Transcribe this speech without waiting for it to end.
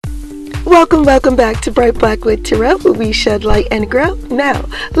Welcome back to Bright Blackwood Tarot, where we shed light and grow. Now,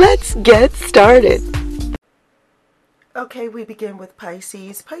 let's get started. Okay, we begin with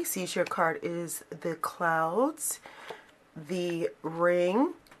Pisces. Pisces, your card is the clouds, the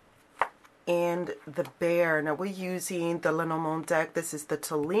ring, and the bear. Now we're using the Lenormand deck. This is the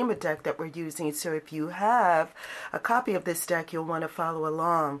Tolima deck that we're using. So if you have a copy of this deck, you'll want to follow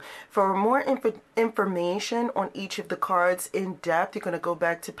along. For more information on each of the cards in depth, you're going to go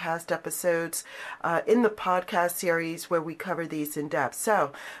back to past episodes in the podcast series where we cover these in depth.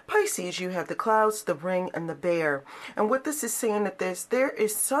 So Pisces, you have the clouds, the ring, and the bear. And what this is saying that there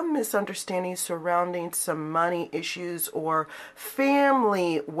is some misunderstanding surrounding some money issues or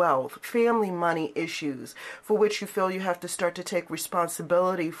family wealth, family money issues for which you feel you have to start to take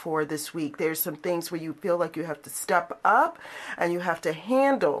responsibility for this week. There's some things where you feel like you have to step up and you have to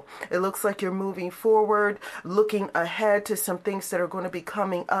handle. It looks like you're moving forward, looking ahead to some things that are going to be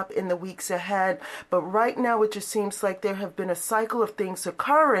coming up in the weeks ahead. But right now it just seems like there have been a cycle of things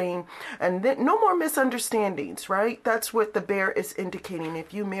occurring and no more misunderstandings, right? That's what the bear is indicating.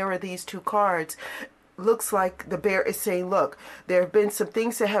 If you mirror these two cards, looks like the bear is saying, look, there have been some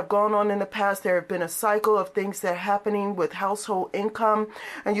things that have gone on in the past. There have been a cycle of things that are happening with household income,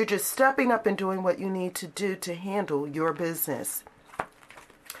 and you're just stepping up and doing what you need to do to handle your business.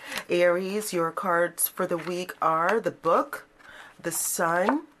 Aries, your cards for the week are the book, the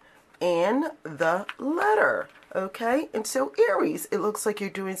sun, and the letter. Okay, and so Aries, it looks like you're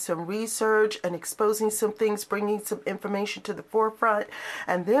doing some research and exposing some things, bringing some information to the forefront.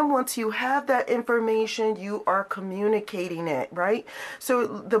 And then once you have that information, you are communicating it, right? So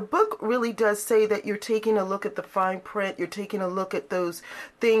the book really does say that you're taking a look at the fine print. You're taking a look at those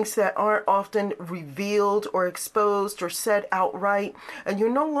things that aren't often revealed or exposed or said outright. And you're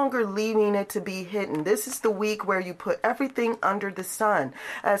no longer leaving it to be hidden. This is the week where you put everything under the sun.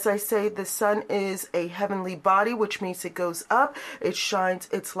 As I say, the sun is a heavenly body, which means it goes up, it shines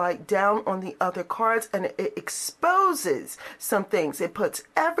its light down on the other cards, and it exposes some things. It puts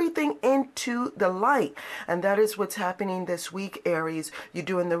everything into the light, and that is what's happening this week, Aries. You're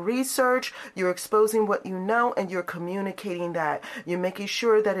doing the research, you're exposing what you know, and you're communicating that. You're making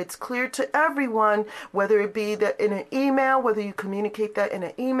sure that it's clear to everyone, whether it be that in an email, whether you communicate that in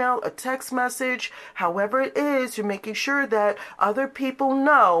an email, a text message, however it is, you're making sure that other people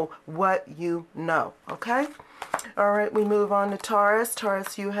know what you know, okay? All right, we move on to Taurus.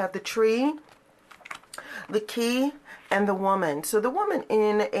 Taurus, you have the tree, the key, and the woman. So the woman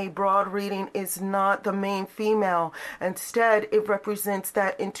in a broad reading is not the main female. Instead, it represents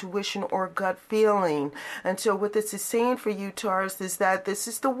that intuition or gut feeling. And so what this is saying for you, Taurus, is that this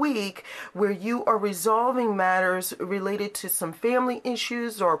is the week where you are resolving matters related to some family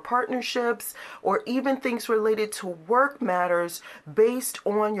issues or partnerships or even things related to work matters based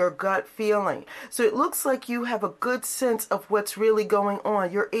on your gut feeling. So it looks like you have a good sense of what's really going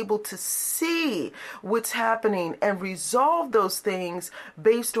on. You're able to see what's happening and resolve those things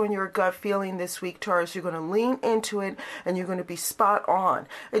based on your gut feeling this week, Taurus. You're going to lean into it and you're going to be spot on.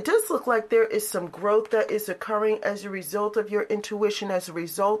 It does look like there is some growth that is occurring as a result of your intuition, as a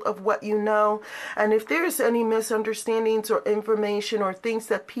result of what you know. And if there's any misunderstandings or information or things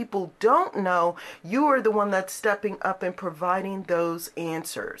that people don't know, you are the one that's stepping up and providing those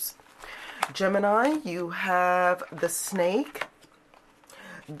answers. Gemini, you have the snake,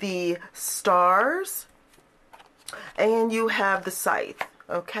 the stars, and you have the scythe.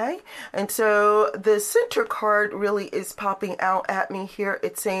 Okay, and so the center card really is popping out at me here.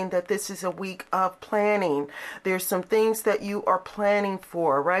 It's saying that this is a week of planning. There's some things that you are planning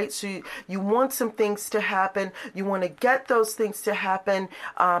for, right? So you want some things to happen. You want to get those things to happen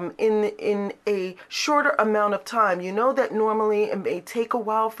in a shorter amount of time. You know that normally it may take a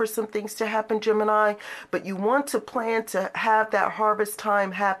while for some things to happen, Gemini, but you want to plan to have that harvest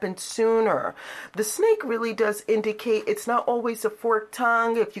time happen sooner. The snake really does indicate it's not always a forked tongue.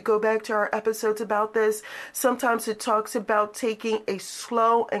 If you go back to our episodes about this, sometimes it talks about taking a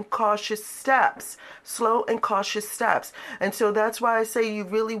slow and cautious steps. And so that's why I say you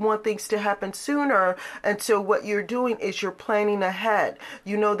really want things to happen sooner. And so what you're doing is you're planning ahead.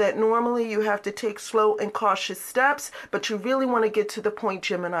 You know that normally you have to take slow and cautious steps, but you really want to get to the point,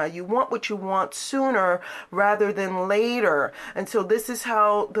 Gemini. You want what you want sooner rather than later. And so this is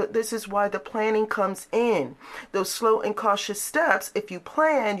why the planning comes in. Those slow and cautious steps, if you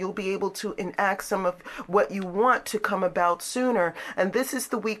plan, you'll be able to enact some of what you want to come about sooner. And this is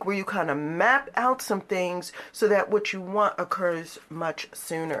the week where you kind of map out some things so that what you want occurs much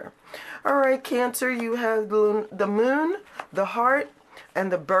sooner. All right, Cancer, you have the moon, the heart,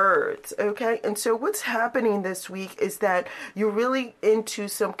 and the birds. Okay. And so what's happening this week is that you're really into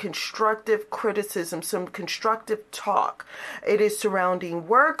some constructive criticism, some constructive talk. It is surrounding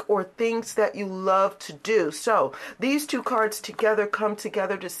work or things that you love to do. So these two cards together come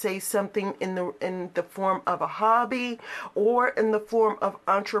together to say something in the form of a hobby or in the form of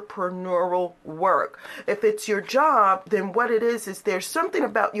entrepreneurial work. If it's your job, then what it is there's something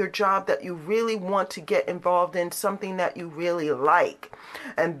about your job that you really want to get involved in, something that you really like.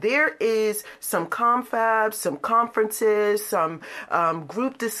 And there is some confabs, some conferences, some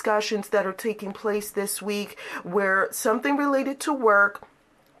group discussions that are taking place this week where something related to work,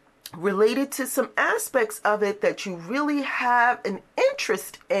 related to some aspects of it that you really have an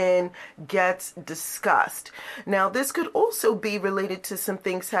interest in, gets discussed. Now, this could also be related to some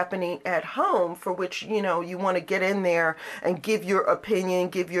things happening at home for which, you want to get in there and give your opinion,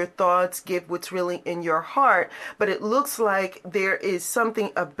 give your thoughts, give what's really in your heart. But it looks like there is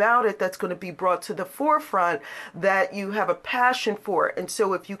something about it that's going to be brought to the forefront that you have a passion for. And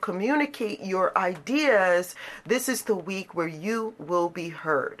so if you communicate your ideas, this is the week where you will be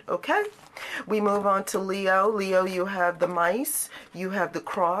heard. Okay, we move on to Leo. Leo, you have the mice, you have the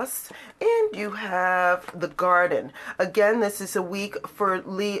cross, and you have the garden. Again, this is a week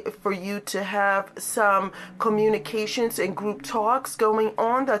for you to have some communications and group talks going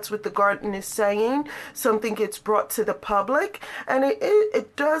on. That's what the garden is saying. Something gets brought to the public, and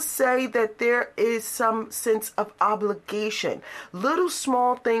it does say that there is some sense of obligation. Little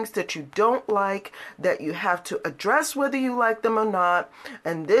small things that you don't like that you have to address whether you like them or not,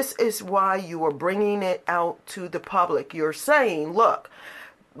 and this is why you are bringing it out to the public. You're saying, look,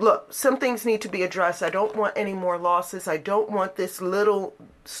 some things need to be addressed. I don't want any more losses. I don't want this little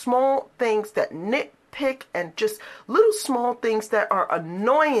small things that nitpick and just little small things that are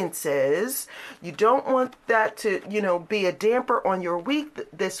annoyances. You don't want that to, be a damper on your week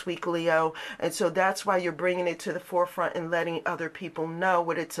this week, Leo. And so that's why you're bringing it to the forefront and letting other people know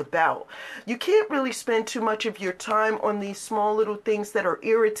what it's about. You can't really spend too much of your time on these small little things that are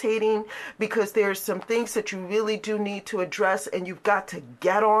irritating, because there's some things that you really do need to address and you've got to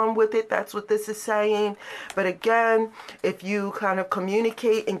get on with it. That's what this is saying. But again, if you kind of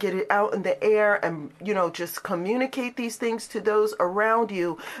communicate and get it out in the air and just communicate these things to those around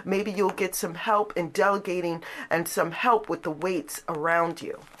you, maybe you'll get some help in delegating and some help with the weights around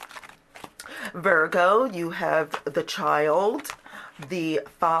you. Virgo, you have the child, the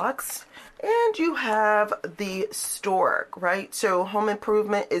fox, and you have the stork, right? So home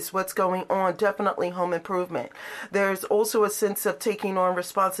improvement is what's going on. Definitely home improvement. There's also a sense of taking on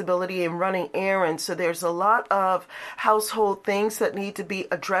responsibility and running errands. So there's a lot of household things that need to be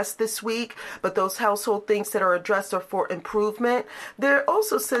addressed this week, but those household things that are addressed are for improvement. There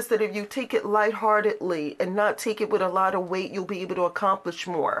also says that if you take it lightheartedly and not take it with a lot of weight, you'll be able to accomplish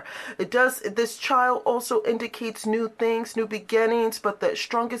more. This child also indicates new things, new beginnings, but the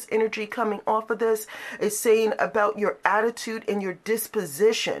strongest energy coming off of this is saying about your attitude and your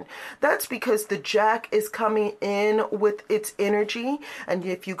disposition. That's because the Jack is coming in with its energy. And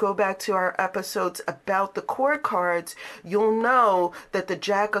if you go back to our episodes about the court cards, you'll know that the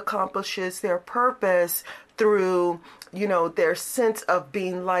Jack accomplishes their purpose through, their sense of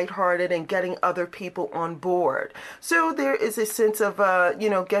being lighthearted and getting other people on board. So there is a sense of,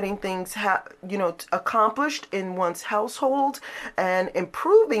 getting things, accomplished in one's household and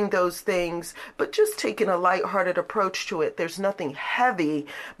improving those things, but just taking a lighthearted approach to it. There's nothing heavy,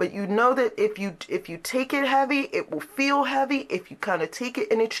 but you know that if you take it heavy, it will feel heavy. If you kind of take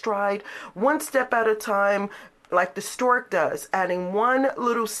it in its stride, one step at a time, like the stork does, adding one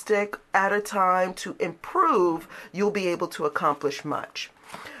little stick at a time to improve, you'll be able to accomplish much.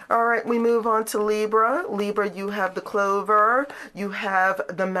 All right, we move on to Libra. Libra, you have the clover, you have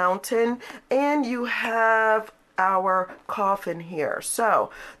the mountain, and you have our coffin here.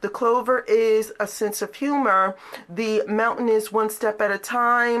 So the clover is a sense of humor. The mountain is one step at a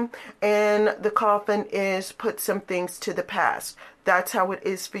time, and the coffin is put some things to the past. That's how it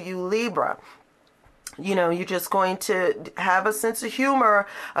is for you, Libra. You're just going to have a sense of humor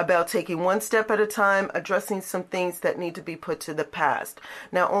about taking one step at a time, addressing some things that need to be put to the past.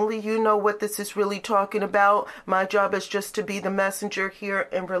 Now, only you know what this is really talking about. My job is just to be the messenger here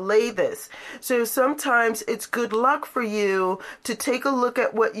and relay this. So sometimes it's good luck for you to take a look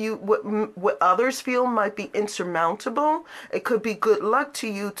at what others feel might be insurmountable. It could be good luck to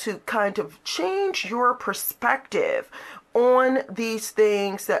you to kind of change your perspective on these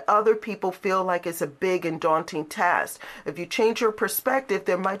things that other people feel like is a big and daunting task. If you change your perspective,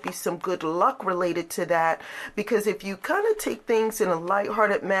 there might be some good luck related to that, because if you kind of take things in a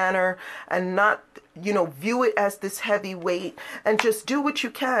lighthearted manner and not view it as this heavy weight and just do what you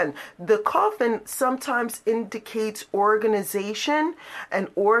can. The coffin sometimes indicates organization and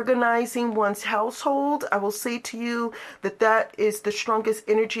organizing one's household. I will say to you that that is the strongest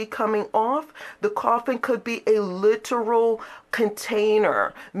energy coming off. The coffin could be a literal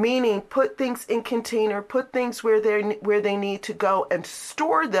container, meaning put things in container, put things where they need to go and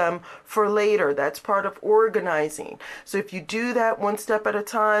store them for later. That's part of organizing. So if you do that one step at a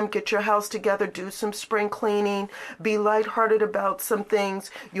time, get your house together, do some spring cleaning, be lighthearted about some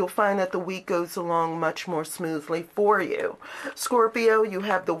things, you'll find that the week goes along much more smoothly for you. Scorpio, you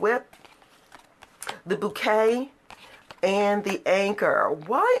have the whip, the bouquet, and the anchor.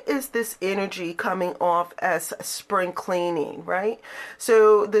 Why is this energy coming off as spring cleaning, right?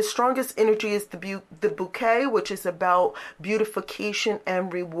 So the strongest energy is the bouquet, which is about beautification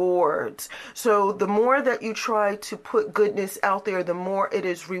and rewards. So the more that you try to put goodness out there, the more it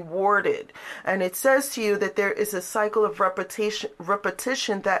is rewarded. And it says to you that there is a cycle of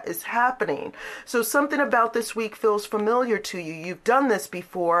repetition that is happening. So something about this week feels familiar to you. You've done this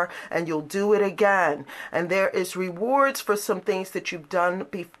before and you'll do it again. And there is rewards for some things that you've done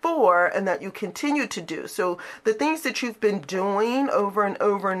before and that you continue to do. So the things that you've been doing over and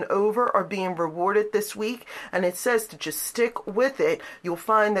over and over are being rewarded this week. And it says to just stick with it. You'll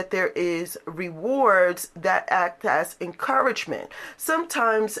find that there is rewards that act as encouragement.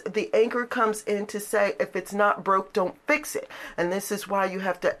 Sometimes the anchor comes in to say, if it's not broke, don't fix it. And this is why you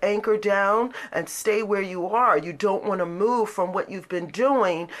have to anchor down and stay where you are. You don't want to move from what you've been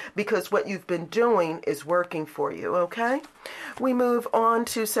doing because what you've been doing is working for you, okay? We move on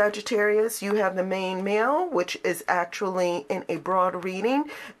to Sagittarius. You have the main male, which is actually in a broad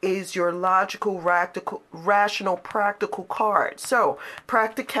reading, is your logical, rational, practical card. So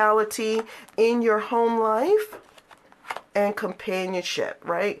practicality in your home life and companionship,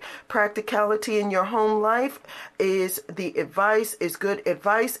 right? Practicality in your home life is the advice, is good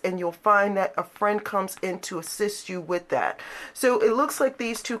advice, and you'll find that a friend comes in to assist you with that. So it looks like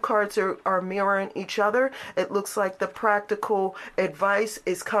these two cards are mirroring each other. It looks like the practical advice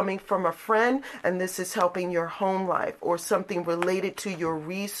is coming from a friend, and this is helping your home life or something related to your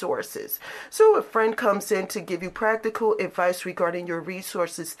resources. So a friend comes in to give you practical advice regarding your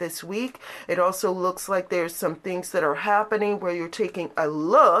resources this week. It also looks like there's some things that are happening where you're taking a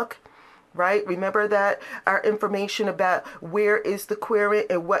look, right? Remember that our information about where is the querent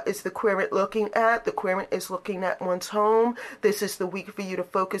and what is the querent looking at. The querent is looking at one's home. This is the week for you to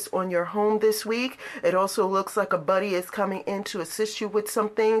focus on your home this week. It also looks like a buddy is coming in to assist you with some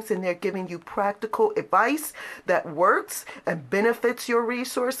things, and they're giving you practical advice that works and benefits your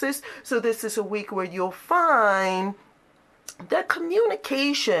resources. So this is a week where you'll find that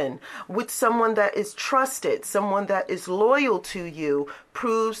communication with someone that is trusted, someone that is loyal to you,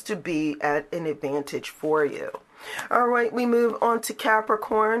 proves to be at an advantage for you. All right, we move on to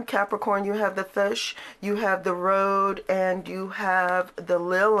Capricorn. Capricorn, you have the fish, you have the road, and you have the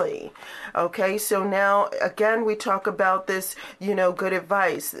lily. Okay, so now again, we talk about this, good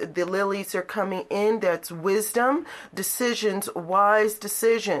advice. The lilies are coming in. That's wisdom, decisions, wise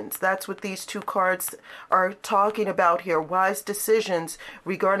decisions. That's what these two cards are talking about here. Wise decisions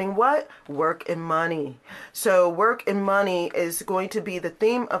regarding what? Work and money. So work and money is going to be the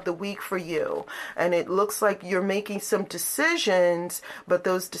theme of the week for you. And it looks like you're making some decisions, but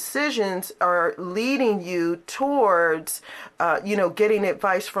those decisions are leading you towards, getting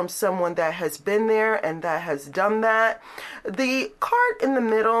advice from someone that has been there and that has done that. The card in the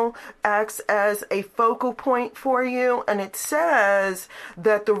middle acts as a focal point for you, and it says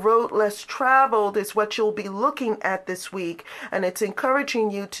that the road less traveled is what you'll be looking at this week, and it's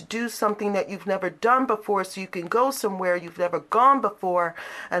encouraging you to do something that you've never done before so you can go somewhere you've never gone before,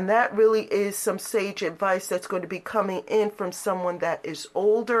 and that really is some sage advice that's going to be coming in from someone that is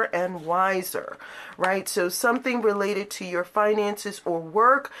older and wiser, right? So something related to your finances or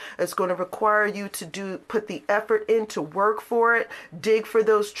work is going to require you to put the effort in to work for it, dig for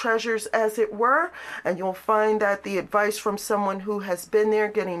those treasures as it were, and you'll find that the advice from someone who has been there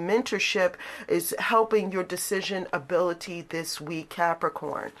getting mentorship is helping your decision ability this week,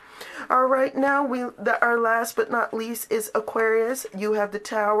 Capricorn. All right, now our last but not least is Aquarius. You have the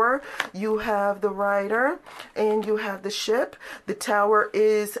Tower, you have the Rider, and you have the Ship. The Tower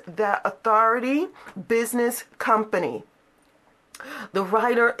is that authority, business, company. The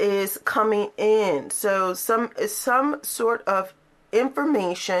Rider is coming in. So some sort of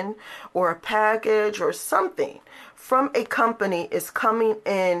information or a package or something from a company is coming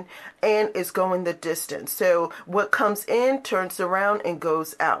in and is going the distance. So what comes in turns around and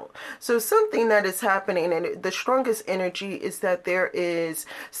goes out. So something that is happening, and the strongest energy is that there is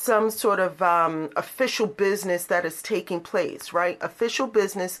some sort of official business that is taking place, right? Official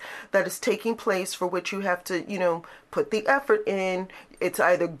business that is taking place for which you have to, put the effort in. It's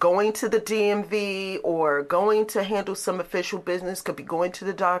either going to the DMV or going to handle some official business, could be going to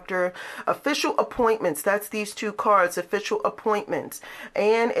the doctor. Official appointments, that's these two cards, official appointments.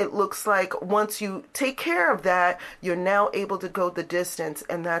 And it looks like once you take care of that, you're now able to go the distance,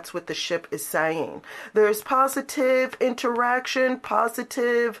 and that's what the ship is saying. There's positive interaction,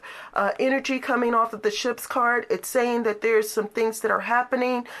 positive energy coming off of the ship's card. It's saying that there's some things that are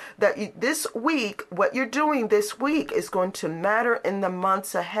happening that this week, what you're doing this week is going to matter in the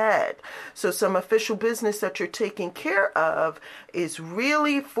months ahead. So some official business that you're taking care of is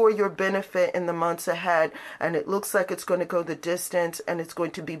really for your benefit in the months ahead, and it looks like it's going to go the distance, and it's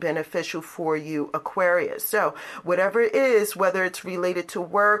going to be beneficial for you, Aquarius. So whatever it is, whether it's related to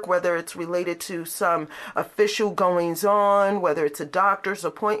work, whether it's related to some official goings on, whether it's a doctor's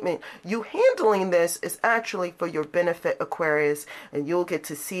appointment, you handling this is actually for your benefit, Aquarius, and you'll get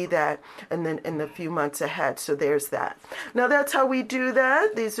to see that and then in the few months ahead. So there's that. Now that's how we do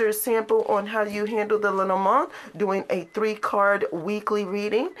that. These are a sample on how you handle the Lenormand, doing a 3-card weekly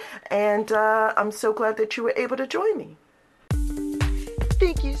reading, and I'm so glad that you were able to join me.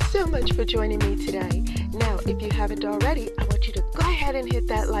 Thank you so much for joining me today. Now, if you haven't already, I want you to go ahead and hit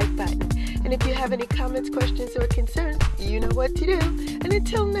that like button. And if you have any comments, questions, or concerns, you know what to do. And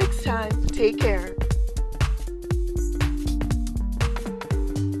until next time, take care.